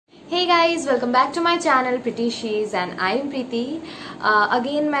Hey guys, welcome back to my channel Pretty She's and I am Preeti.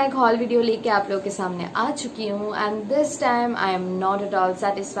 Again मैं एक haul video लेके आप लोगों के सामने आ चुकी हूँ and this time I am not at all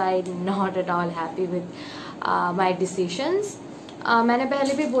satisfied, not at all happy with my decisions. मैंने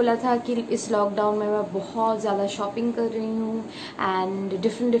पहले भी बोला था कि इस लॉकडाउन में मैं बहुत ज़्यादा शॉपिंग कर रही हूँ एंड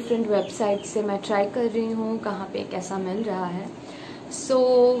डिफरेंट वेबसाइट से मैं ट्राई कर रही हूँ कहाँ पे कैसा मिल रहा है.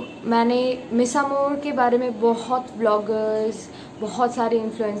 मैंने missamore के बारे में बहुत ब्लॉगर्स, बहुत सारे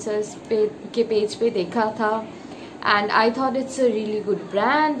इन्फ्लुएंसर्स के पेज पे देखा था and I thought it's a really good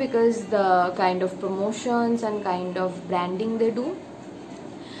brand because the kind of promotions and kind of branding they do.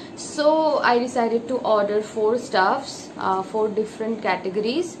 So I decided to order 4 stuffs, 4 different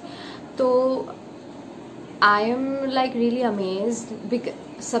categories. So I am like really amazed because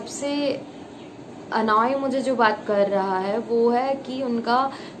सबसे अनॉय मुझे जो बात कर रहा है वो है कि उनका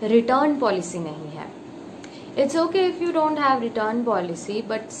रिटर्न पॉलिसी नहीं है. It's okay if you don't have return policy,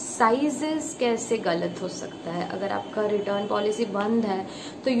 but sizes कैसे गलत हो सकता है? अगर आपका रिटर्न पॉलिसी बंद है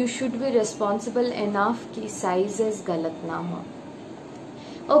तो you should be responsible enough कि साइजेस गलत ना हो.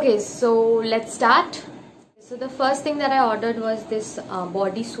 Okay, so let's start. So the first thing that I ordered was this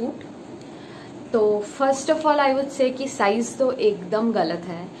body suit. तो first of all I would say कि साइज तो एकदम गलत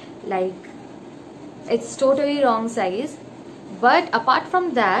है, like it's totally wrong size, but apart from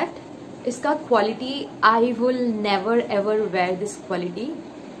that इसका quality I will never ever wear this quality.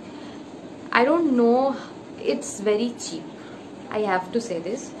 I don't know, it's very cheap, I have to say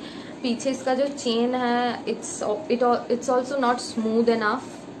this. पीछे इसका जो chain है it's also not smooth enough,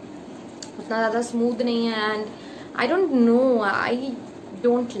 उतना ज़्यादा smooth नहीं है and I don't know, I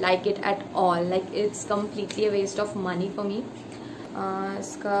don't like it at all. Like it's completely a waste of money for me.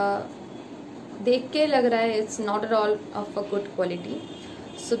 इसका देख के लग रहा है it's not at all of a good quality.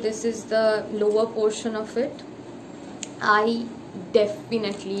 So this is the lower portion of it. I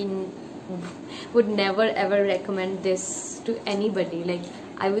definitely would never ever recommend this to anybody. Like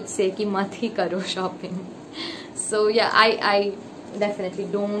I would say कि मत ही करो shopping. So yeah, I definitely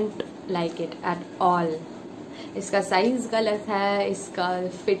don't like it at all. इसका size गलत है, इसका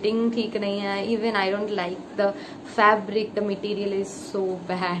fitting ठीक नहीं है. Even I don't like the fabric, the material is so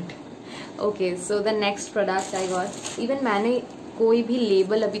bad. Okay, so the next product I got. Even मैंने कोई भी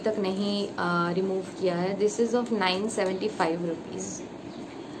लेबल अभी तक नहीं रिमूव किया है. This is of 975 rupees.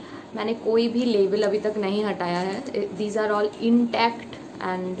 मैंने कोई भी लेबल अभी तक नहीं हटाया है. These are all intact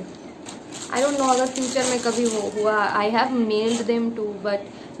and I don't know अगर फ्यूचर में कभी हुआ. I have meld them to but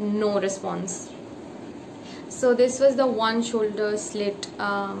no response. So this was the one shoulder slit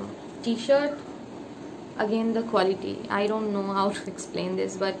T shirt. Again the quality I don't know how to explain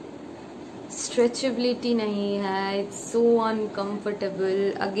this, but stretchability नहीं है. It's so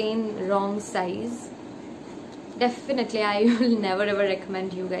uncomfortable. Again wrong size. Definitely I will never ever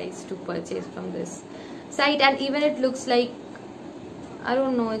recommend you guys to purchase from this site. And even it looks like, I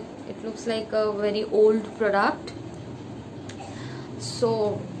don't know, it looks like a very old product. So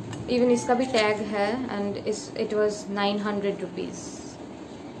even इसका भी tag है and it was 900 rupees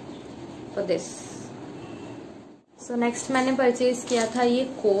for this. So next मैंने purchase किया था ये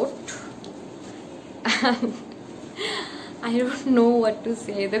coat. And I don't know what to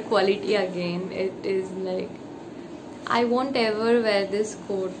say. The quality again, it is like I won't ever wear this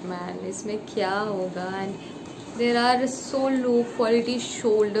coat, man. इसमें क्या होगा? And there are so low quality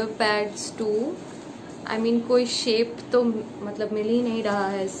shoulder pads too. I mean कोई shape तो मतलब मिल ही नहीं रहा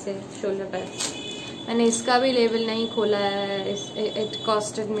है इससे shoulder pads. मैंने इसका भी लेबल नहीं खोला है. It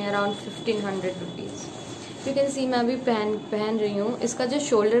costed me around 1500 rupees. You can see मैं अभी पहन रही हूँ. इसका जो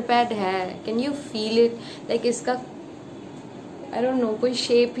शोल्डर पैड है, can you feel it? Like इसका आई डोंट नो, कोई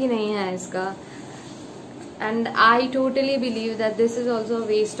शेप ही नहीं है इसका. And I totally believe that this is also a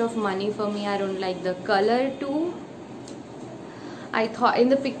waste of money for me. I don't like the colour to. I thought in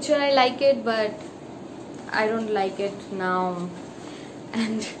the picture I like it but I don't like it now.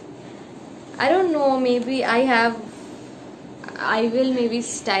 And I don't know, may B I will may be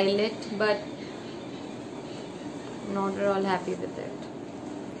style it but not at all happy with it.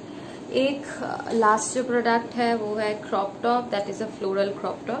 एक last जो product है वो है crop top. That is a floral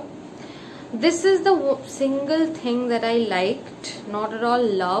crop top. This is the single thing that I liked, not at all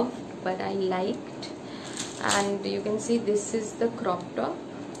loved but I liked. And you can see this is the crop top.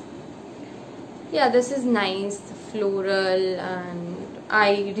 या this is nice, floral, and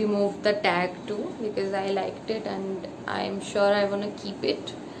I remove the tag to because I liked it and I am sure I want to keep it.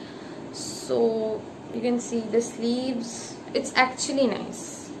 So you can see the sleeves, it's actually nice.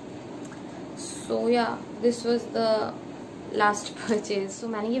 So yeah, this was the last purchase. तो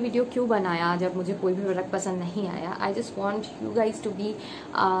मैंने ये video क्यों बनाया जब मुझे कोई भी product पसंद नहीं आया। I just want you guys to be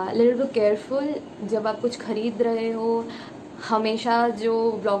little bit careful जब आप कुछ खरीद रहे हो। हमेशा जो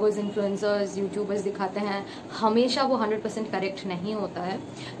ब्लॉगर्स, इन्फ्लुएंसर्स, यूट्यूबर्स दिखाते हैं हमेशा वो 100% करेक्ट नहीं होता है।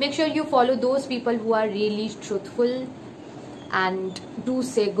 Make sure you follow those people who are really truthful and do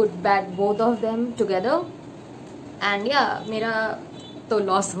से good bad both of them together. And या मेरा तो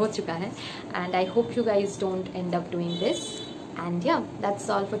लॉस हो चुका है and I hope you guys don't and up doing this. And या that's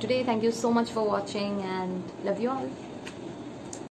all for today. Thank you so much for watching and love you all.